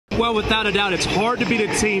Well, without a doubt, it's hard to beat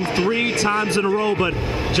a team 3 times in a row, but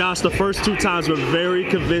Josh, the first 2 times were very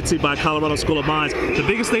convincing by Colorado School of Mines. The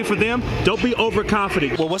biggest thing for them, don't be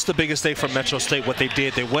overconfident. Well, what's the biggest thing for Metro State? What they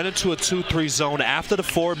did, they went into a 2-3 zone after the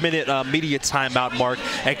 4-minute media timeout mark,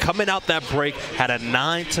 and coming out that break, had a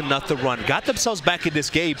 9-0 run. Got themselves back in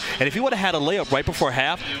this game, and if you would have had a layup right before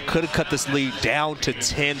half, could have cut this lead down to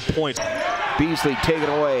 10 points. Beasley taken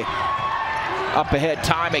away. Up ahead,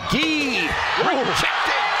 Ty McGee. Rejected.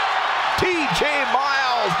 TJ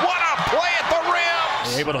Miles, what a play at the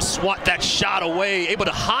rim. Able to swat that shot away, able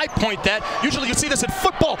to high point that. Usually you see this in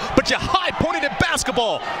football, but you high point it in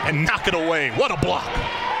basketball and knock it away. What a block.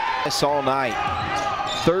 This all night.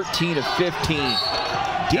 13 of 15.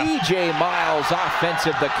 DJ Miles,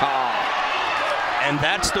 offensive the call. And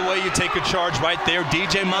that's the way you take a charge right there.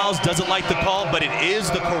 DJ Miles doesn't like the call, but it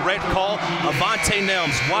is the correct call. Avante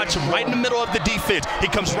Nelms, watch him right in the middle of the defense. He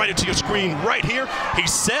comes right into your screen right here.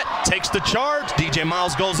 He's set, takes the charge. DJ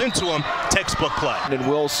Miles goes into him. Textbook play. And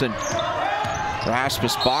Wilson.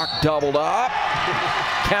 Rasmus Bach doubled up.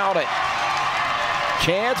 Count it.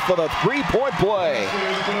 Chance for the three-point play.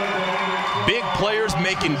 Big players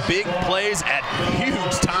making big plays at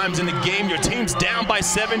huge times in the game. Your team's down by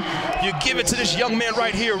 7. You give it to this young man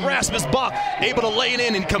right here, Rasmus Bach, able to lay it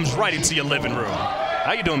in and comes right into your living room.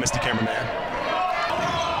 How you doing, Mr. Cameraman?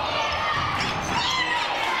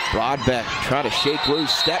 Broadbeck trying to shake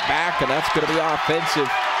loose, step back, and that's going to be offensive.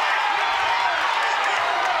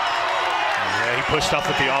 Yeah, he pushed off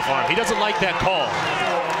with the off arm. He doesn't like that call.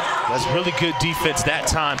 That's really good defense that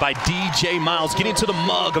time by DJ Miles, getting to the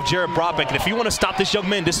mug of Jared Broadbeck. And if you want to stop this young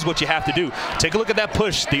man, this is what you have to do. Take a look at that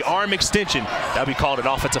push, the arm extension. That'll be called an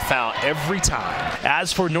offensive foul every time.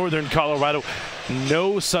 As for Northern Colorado,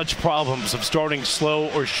 no such problems of starting slow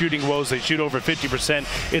or shooting woes. They shoot over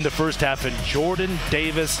 50% in the first half, and Jordan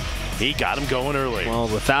Davis, he got him going early. Well,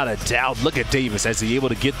 without a doubt, look at Davis as he's able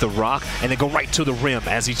to get the rock and then go right to the rim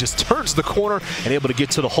as he just turns the corner and able to get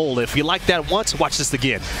to the hole. If you like that once, watch this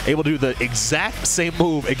again. Able to do the exact same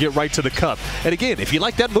move and get right to the cup. And again, if you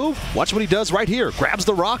like that move, watch what he does right here. Grabs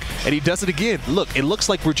the rock and he does it again. Look, it looks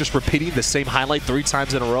like we're just repeating the same highlight 3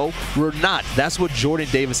 times in a row. We're not. That's what Jordan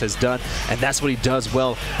Davis has done, and that's what he does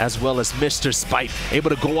well as Mr. Spite. Able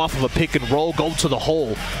to go off of a pick and roll, go to the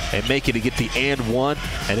hole, and make it to get the and one.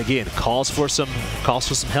 And again, calls for some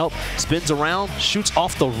help, spins around, shoots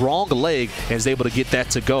off the wrong leg, and is able to get that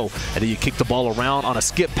to go. And then you kick the ball around on a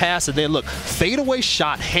skip pass, and then look, fadeaway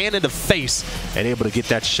shot, hand in the face, and able to get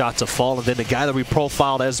that shot to fall. And then the guy that we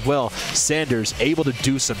profiled as well, Sanders, able to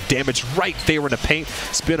do some damage right there in the paint,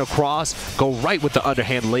 spin across, go right with the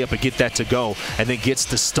underhand layup and get that to go, and then gets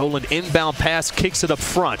the stolen inbound pass, kicks it up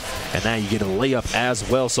front, and now you get a layup as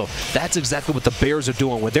well. So that's exactly what the Bears are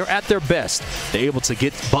doing. When they're at their best, they're able to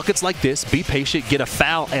get buckets like this, be patient, get a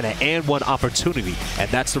foul, and an and one opportunity. And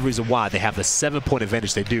that's the reason why they have the 7-point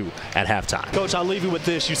advantage they do at halftime. Coach, I'll leave you with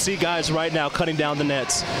this. You see guys right now cutting down the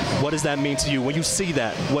nets. What does that mean to you? When you see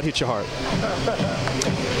that, what hits your heart?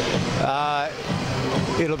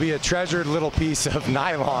 It'll be a treasured little piece of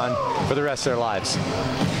nylon for the rest of their lives.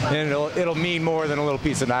 And it'll mean more than a little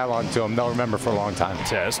piece of nylon to them. They'll remember for a long time.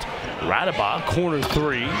 Test. Radabach, corner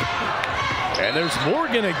 3. And there's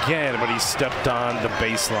Morgan again, but he stepped on the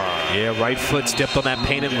baseline. Yeah, right foot stepped on that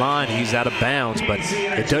painted line. He's out of bounds, but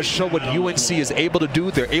it does show what UNC is able to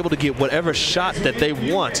do. They're able to get whatever shot that they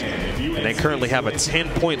want, and they currently have a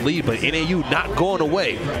 10-point lead, but NAU not going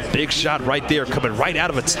away. Big shot right there coming right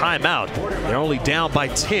out of a timeout. They're only down by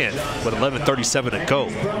 10 with 11:37 to go.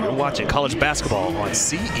 You're watching college basketball on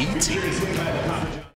CET.